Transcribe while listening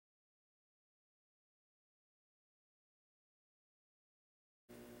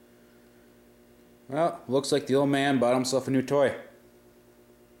Well, looks like the old man bought himself a new toy.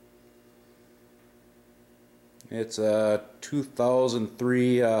 It's a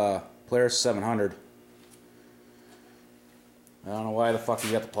 2003 Polaris 700. I don't know why the fuck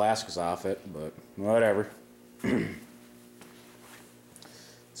he got the plastics off it, but whatever.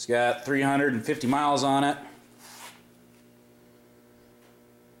 It's got 350 miles on it.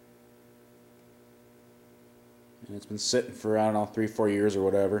 And it's been sitting for, I don't know, 3-4 years or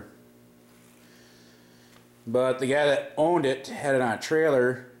whatever. But the guy that owned it had it on a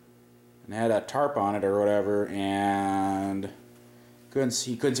trailer and had a tarp on it or whatever, and he couldn't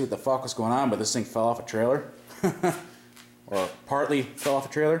see what the fuck was going on, but this thing fell off a trailer. Or partly fell off a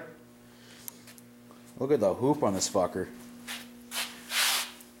trailer. Look at the hoop on this fucker.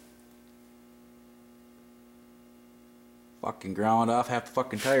 Fucking ground off half the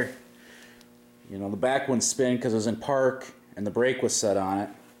fucking tire. You know, the back one spin because it was in park and the brake was set on it.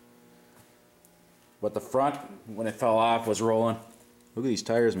 But the front, when it fell off, was rolling. Look at these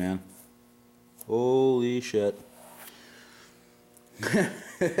tires, man. Holy shit.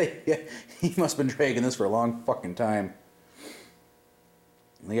 He must have been dragging this for a long fucking time.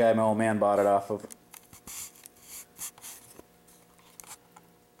 The guy my old man bought it off of.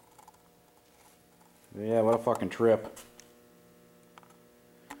 Yeah, what a fucking trip.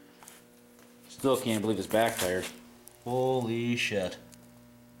 Still can't believe his back tires. Holy shit.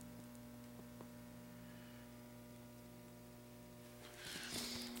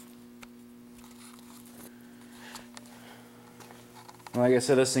 Like I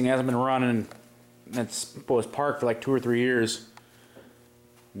said, this thing hasn't been running. It's was parked for like 2 or 3 years.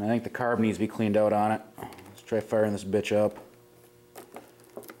 And I think the carb needs to be cleaned out on it. Let's try firing this bitch up.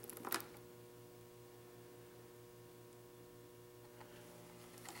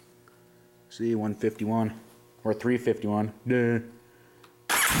 See, 151 or 351. Duh.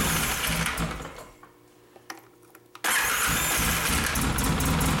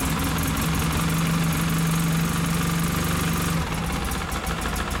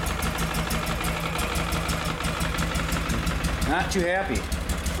 Not too happy.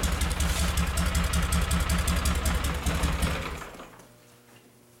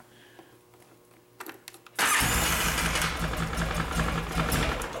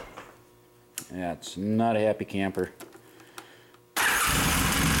 Yeah, it's not a happy camper.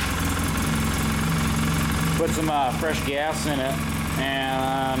 Put some fresh gas in it,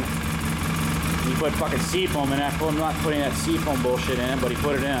 and he put fucking seafoam in it. I told him not putting that seafoam bullshit in it, but he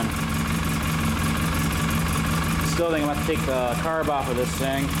put it in. Still think I'm going to take the carb off of this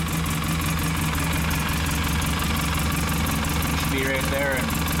thing. Should be right there and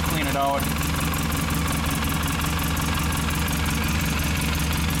clean it out.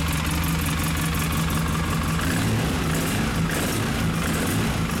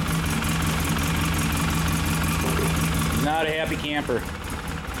 Not a happy camper.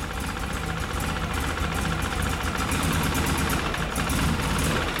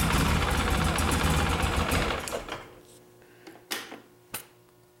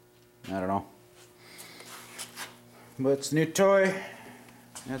 I don't know. But it's a new toy.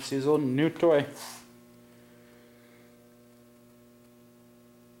 That's his old new toy.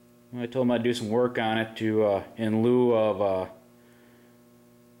 I told him I'd do some work on it to, in lieu of,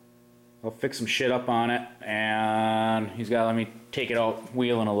 I'll fix some shit up on it, and he's got to let me take it out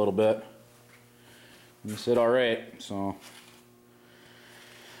wheeling a little bit. And he said, alright, so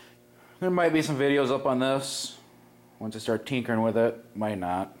there might be some videos up on this once I start tinkering with it. Might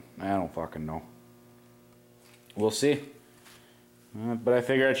not. I don't fucking know. We'll see. But I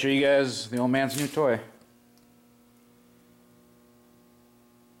figured I'd show you guys the old man's new toy.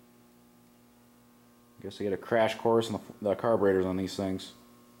 Guess I get a crash course on the carburetors on these things.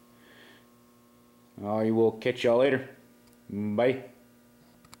 I will catch y'all later. Bye.